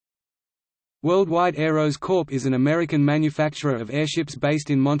Worldwide Aeros Corp. is an American manufacturer of airships based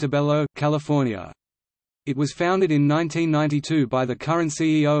in Montebello, California. It was founded in 1992 by the current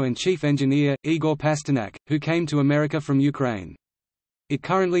CEO and chief engineer, Igor Pasternak, who came to America from Ukraine. It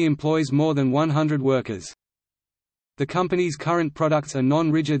currently employs more than 100 workers. The company's current products are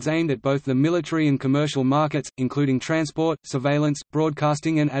non-rigids aimed at both the military and commercial markets, including transport, surveillance,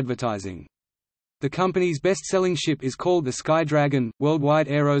 broadcasting and advertising. The company's best-selling ship is called the Sky Dragon. Worldwide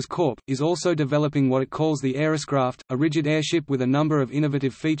Aeros Corp. is also developing what it calls the Aeroscraft, a rigid airship with a number of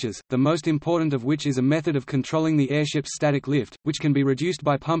innovative features, the most important of which is a method of controlling the airship's static lift, which can be reduced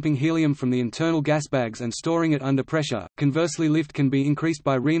by pumping helium from the internal gas bags and storing it under pressure. Conversely, lift can be increased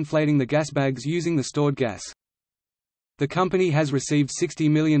by reinflating the gas bags using the stored gas. The company has received $60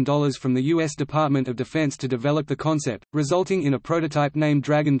 million from the U.S. Department of Defense to develop the concept, resulting in a prototype named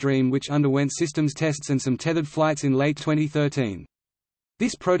Dragon Dream which underwent systems tests and some tethered flights in late 2013.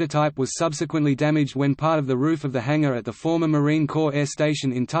 This prototype was subsequently damaged when part of the roof of the hangar at the former Marine Corps Air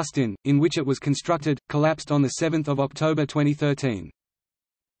Station in Tustin, in which it was constructed, collapsed on 7 October 2013.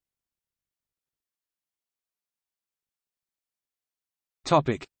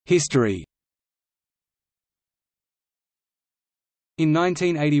 History. In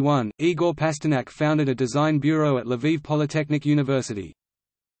 1981, Igor Pasternak founded a design bureau at Lviv Polytechnic University.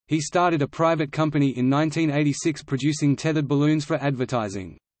 He started a private company in 1986 producing tethered balloons for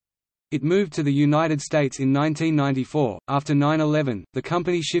advertising. It moved to the United States in 1994. After 9/11, the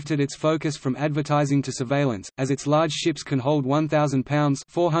company shifted its focus from advertising to surveillance, as its large ships can hold 1,000 pounds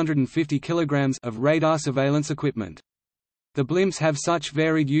 (450 kilograms) of radar surveillance equipment. The blimps have such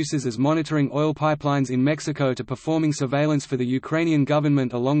varied uses as monitoring oil pipelines in Mexico to performing surveillance for the Ukrainian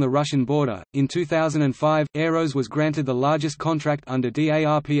government along the Russian border. In 2005, Aeros was granted the largest contract under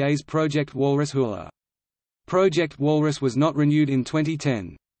DARPA's Project Walrus Hula. Project Walrus was not renewed in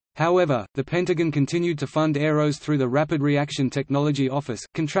 2010. However, the Pentagon continued to fund Aeros through the Rapid Reaction Technology Office,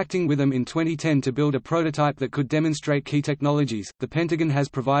 contracting with them in 2010 to build a prototype that could demonstrate key technologies. The Pentagon has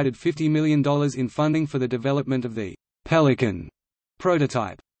provided $50 million in funding for the development of the Pelican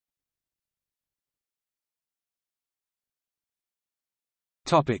prototype.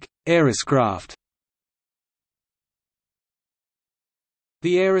 Aeroscraft.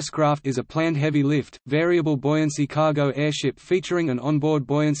 The Aeroscraft is a planned heavy-lift, variable buoyancy cargo airship featuring an onboard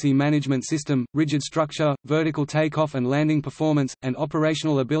buoyancy management system, rigid structure, vertical takeoff and landing performance, and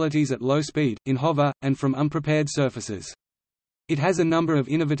operational abilities at low speed, in hover, and from unprepared surfaces. It has a number of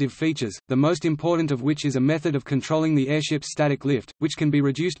innovative features, the most important of which is a method of controlling the airship's static lift, which can be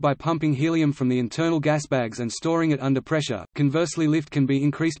reduced by pumping helium from the internal gas bags and storing it under pressure. Conversely, lift can be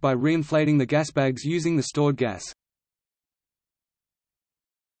increased by reinflating the gas bags using the stored gas.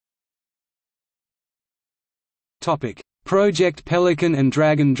 Topic: Project Pelican and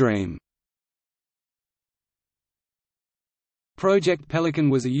Dragon Dream. Project Pelican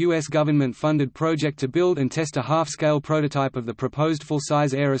was a U.S. government-funded project to build and test a half-scale prototype of the proposed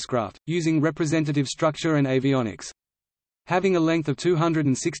full-size Aeroscraft, using representative structure and avionics. Having a length of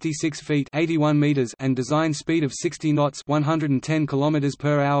 266 feet (81 meters) and design speed of 60 knots (110 km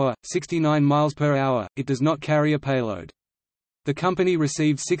per hour, 69 miles per hour), it does not carry a payload. The company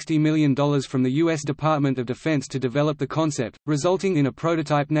received $60 million from the U.S. Department of Defense to develop the concept, resulting in a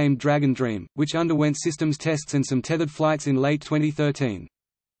prototype named Dragon Dream, which underwent systems tests and some tethered flights in late 2013.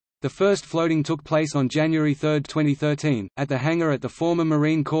 The first floating took place on January 3, 2013, at the hangar at the former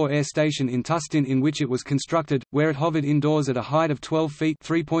Marine Corps Air Station in Tustin, in which it was constructed, where it hovered indoors at a height of 12 feet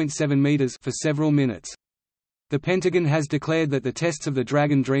 (3.7 meters) for several minutes. The Pentagon has declared that the tests of the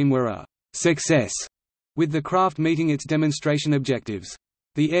Dragon Dream were a success, with the craft meeting its demonstration objectives.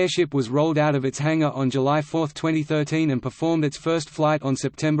 The airship was rolled out of its hangar on July 4, 2013 and performed its first flight on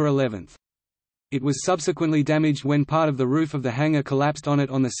September 11. It was subsequently damaged when part of the roof of the hangar collapsed on it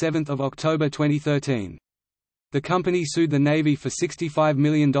on 7 October 2013. The company sued the Navy for $65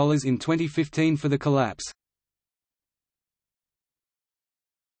 million in 2015 for the collapse.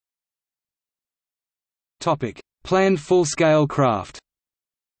 Planned full-scale craft.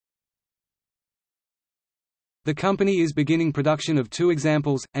 The company is beginning production of two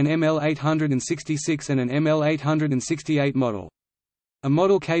examples, an ML-866 and an ML-868 model. A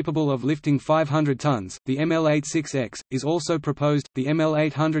model capable of lifting 500 tons, the ML-86X, is also proposed. The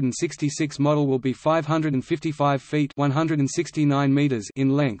ML-866 model will be 555 feet (169 meters)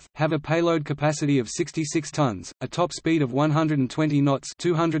 in length, have a payload capacity of 66 tons, a top speed of 120 knots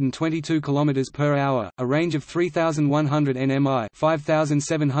 (222 km per hour), a range of 3,100 nmi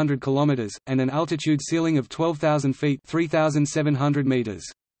 (5,700 km), and an altitude ceiling of 12,000 feet (3,700 meters).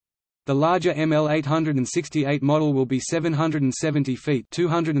 The larger ML-868 model will be 770 feet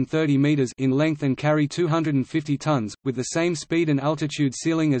 (230 meters) in length and carry 250 tons, with the same speed and altitude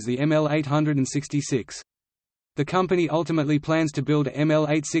ceiling as the ML-866. The company ultimately plans to build a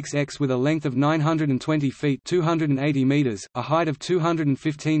ML-86X with a length of 920 feet (280 meters), a height of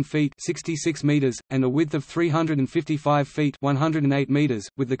 215 feet (66 meters), and a width of 355 feet (108 meters),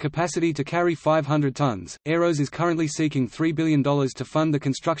 with the capacity to carry 500 tons. Aeros is currently seeking $3 billion to fund the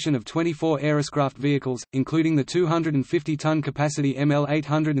construction of 24 Aeroscraft vehicles, including the 250-ton capacity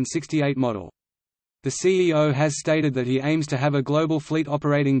ML-868 model. The CEO has stated that he aims to have a global fleet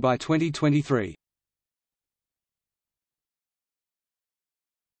operating by 2023.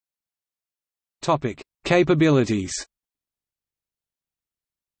 Topic: Capabilities.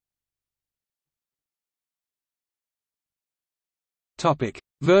 Topic: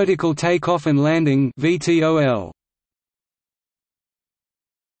 Vertical takeoff and landing (VTOL).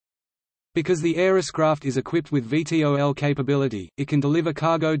 Because the Aeroscraft is equipped with VTOL capability, it can deliver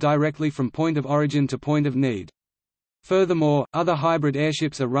cargo directly from point of origin to point of need. Furthermore, other hybrid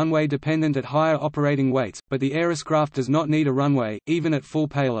airships are runway dependent at higher operating weights, but the Aeroscraft does not need a runway, even at full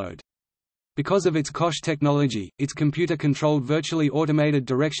payload. Because of its COSH technology, its computer-controlled virtually automated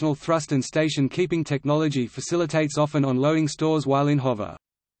directional thrust and station-keeping technology facilitates off- and on-loading stores while in hover.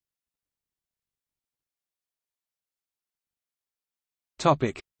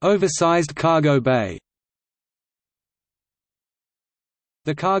 Oversized cargo bay.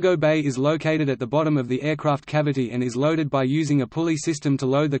 The cargo bay is located at the bottom of the aircraft cavity and is loaded by using a pulley system to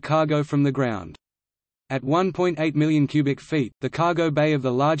load the cargo from the ground. At 1.8 million cubic feet, the cargo bay of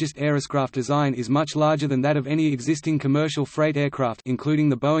the largest Aeroscraft design is much larger than that of any existing commercial freight aircraft, including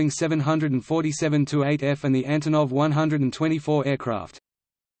the Boeing 747-8F and the Antonov 124 aircraft.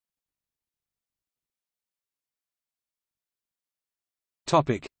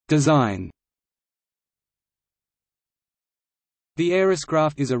 Topic: Design. The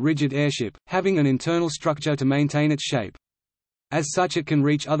Aeroscraft is a rigid airship, having an internal structure to maintain its shape. As such, it can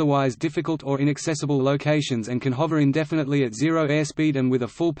reach otherwise difficult or inaccessible locations and can hover indefinitely at zero airspeed and with a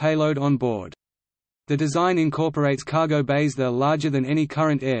full payload on board. The design incorporates cargo bays that are larger than any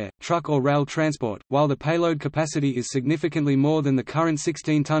current air, truck or rail transport. While the payload capacity is significantly more than the current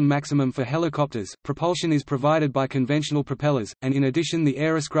 16-ton maximum for helicopters, propulsion is provided by conventional propellers, and in addition the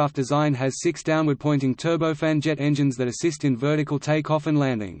Aeroscraft design has 6 downward-pointing turbofan jet engines that assist in vertical takeoff and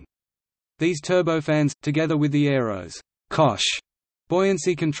landing. These turbofans, together with the Aeros' COSH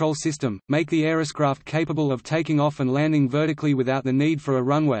buoyancy control system, make the Aeroscraft capable of taking off and landing vertically without the need for a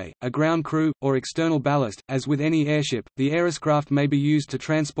runway, a ground crew, or external ballast. As with any airship, the Aeroscraft may be used to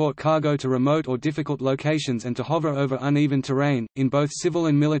transport cargo to remote or difficult locations and to hover over uneven terrain. In both civil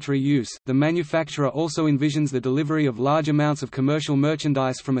and military use, the manufacturer also envisions the delivery of large amounts of commercial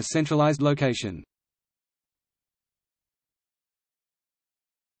merchandise from a centralized location.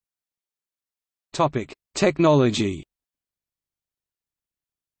 Topic: Technology.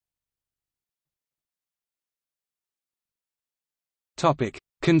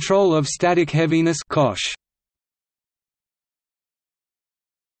 Control of static heaviness (COSH).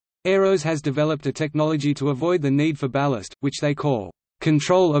 Aeros has developed a technology to avoid the need for ballast, which they call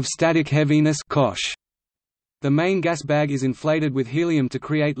control of static heaviness (COSH). The main gas bag is inflated with helium to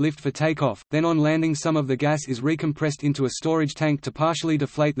create lift for takeoff, then on landing some of the gas is recompressed into a storage tank to partially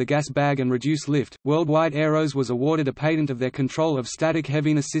deflate the gas bag and reduce lift. Worldwide, Aeros was awarded a patent of their control of static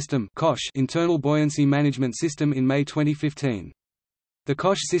heaviness system (COSH) internal buoyancy management system in May 2015. The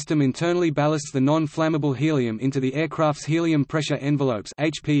COSH system internally ballasts the non-flammable helium into the aircraft's helium pressure envelopes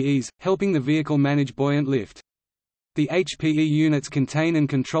 (HPEs), helping the vehicle manage buoyant lift. The HPE units contain and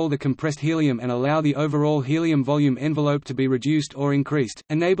control the compressed helium and allow the overall helium volume envelope to be reduced or increased,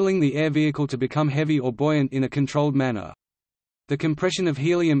 enabling the air vehicle to become heavy or buoyant in a controlled manner. The compression of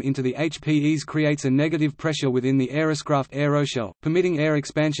helium into the HPEs creates a negative pressure within the Aeroscraft aeroshell, permitting air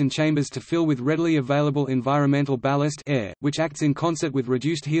expansion chambers to fill with readily available environmental ballast air, which acts in concert with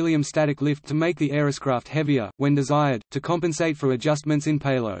reduced helium static lift to make the Aeroscraft heavier, when desired, to compensate for adjustments in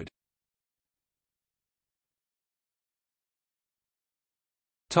payload.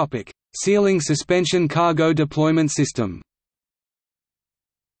 Ceiling suspension cargo deployment system.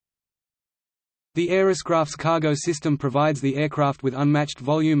 The Aeroscraft's cargo system provides the aircraft with unmatched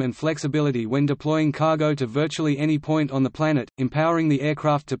volume and flexibility when deploying cargo to virtually any point on the planet, empowering the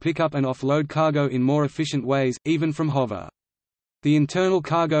aircraft to pick up and offload cargo in more efficient ways, even from hover. The internal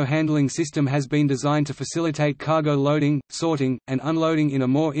cargo handling system has been designed to facilitate cargo loading, sorting, and unloading in a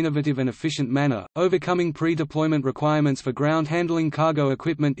more innovative and efficient manner, overcoming pre-deployment requirements for ground handling cargo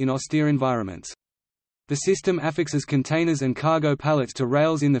equipment in austere environments. The system affixes containers and cargo pallets to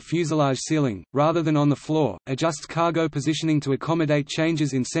rails in the fuselage ceiling, rather than on the floor, adjusts cargo positioning to accommodate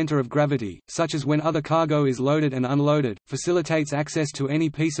changes in center of gravity, such as when other cargo is loaded and unloaded, facilitates access to any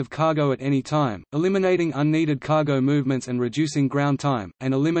piece of cargo at any time, eliminating unneeded cargo movements and reducing ground time,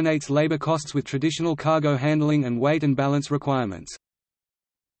 and eliminates labor costs with traditional cargo handling and weight and balance requirements.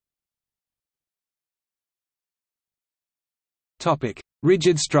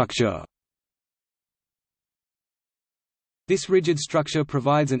 Rigid structure. This rigid structure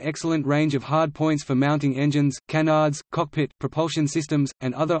provides an excellent range of hard points for mounting engines, canards, cockpit, propulsion systems,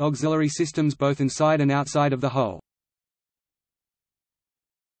 and other auxiliary systems both inside and outside of the hull.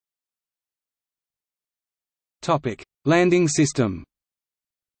 Landing system.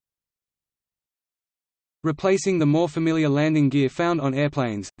 Replacing the more familiar landing gear found on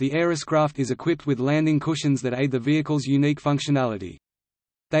airplanes, the Aeroscraft is equipped with landing cushions that aid the vehicle's unique functionality.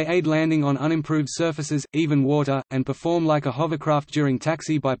 They aid landing on unimproved surfaces, even water, and perform like a hovercraft during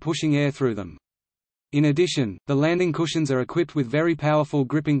taxi by pushing air through them. In addition, the landing cushions are equipped with very powerful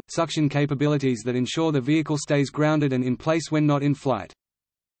gripping, suction capabilities that ensure the vehicle stays grounded and in place when not in flight.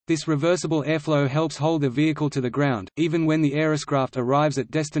 This reversible airflow helps hold the vehicle to the ground, even when the Aeroscraft arrives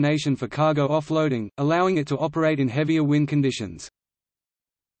at destination for cargo offloading, allowing it to operate in heavier wind conditions.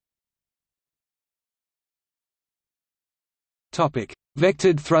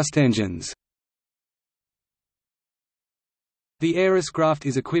 Vectored thrust engines. The Aeroscraft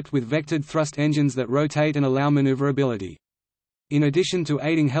is equipped with vectored thrust engines that rotate and allow maneuverability. In addition to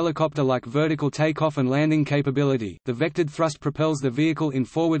aiding helicopter-like vertical takeoff and landing capability, the vectored thrust propels the vehicle in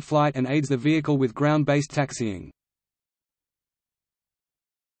forward flight and aids the vehicle with ground-based taxiing.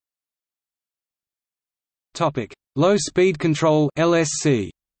 Low speed control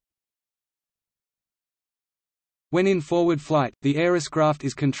 (LSC). When in forward flight, the Aeroscraft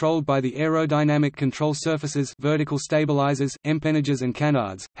is controlled by the aerodynamic control surfaces, vertical stabilizers, empennages and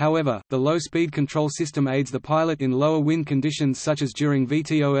canards. However, the low-speed control system aids the pilot in lower wind conditions such as during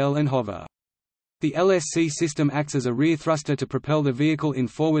VTOL and hover. The LSC system acts as a rear thruster to propel the vehicle in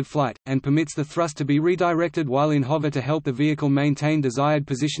forward flight, and permits the thrust to be redirected while in hover to help the vehicle maintain desired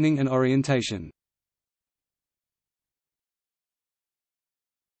positioning and orientation.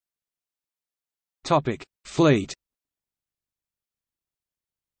 Fleet.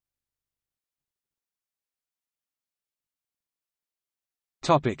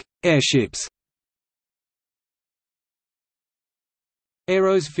 Airships.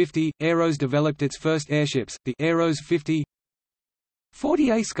 Aeros 50 – Aeros developed its first airships, the Aeros 50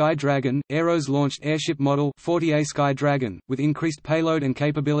 40A Sky Dragon – Aeros launched airship model 40A Sky Dragon, with increased payload and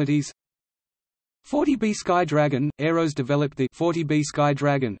capabilities. 40B Sky Dragon – Aeros developed the 40B Sky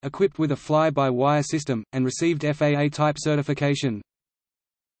Dragon equipped with a fly-by-wire system, and received FAA type certification.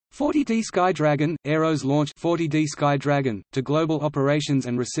 40D Sky Dragon – Aeros launched 40D Sky Dragon, to global operations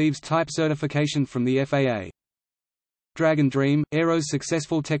and receives type certification from the FAA. Dragon Dream – Aeros'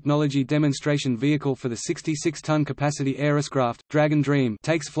 successful technology demonstration vehicle for the 66-ton capacity Aeroscraft, Dragon Dream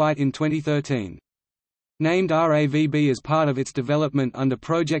takes flight in 2013. Named RAVB as part of its development under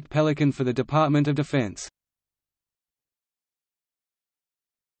Project Pelican for the Department of Defense.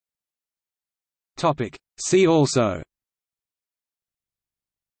 See also: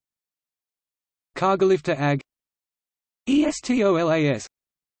 Cargolifter AG, ESTOLAS,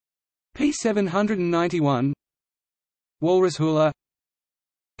 P791, Walrus Hula,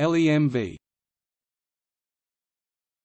 LEMV.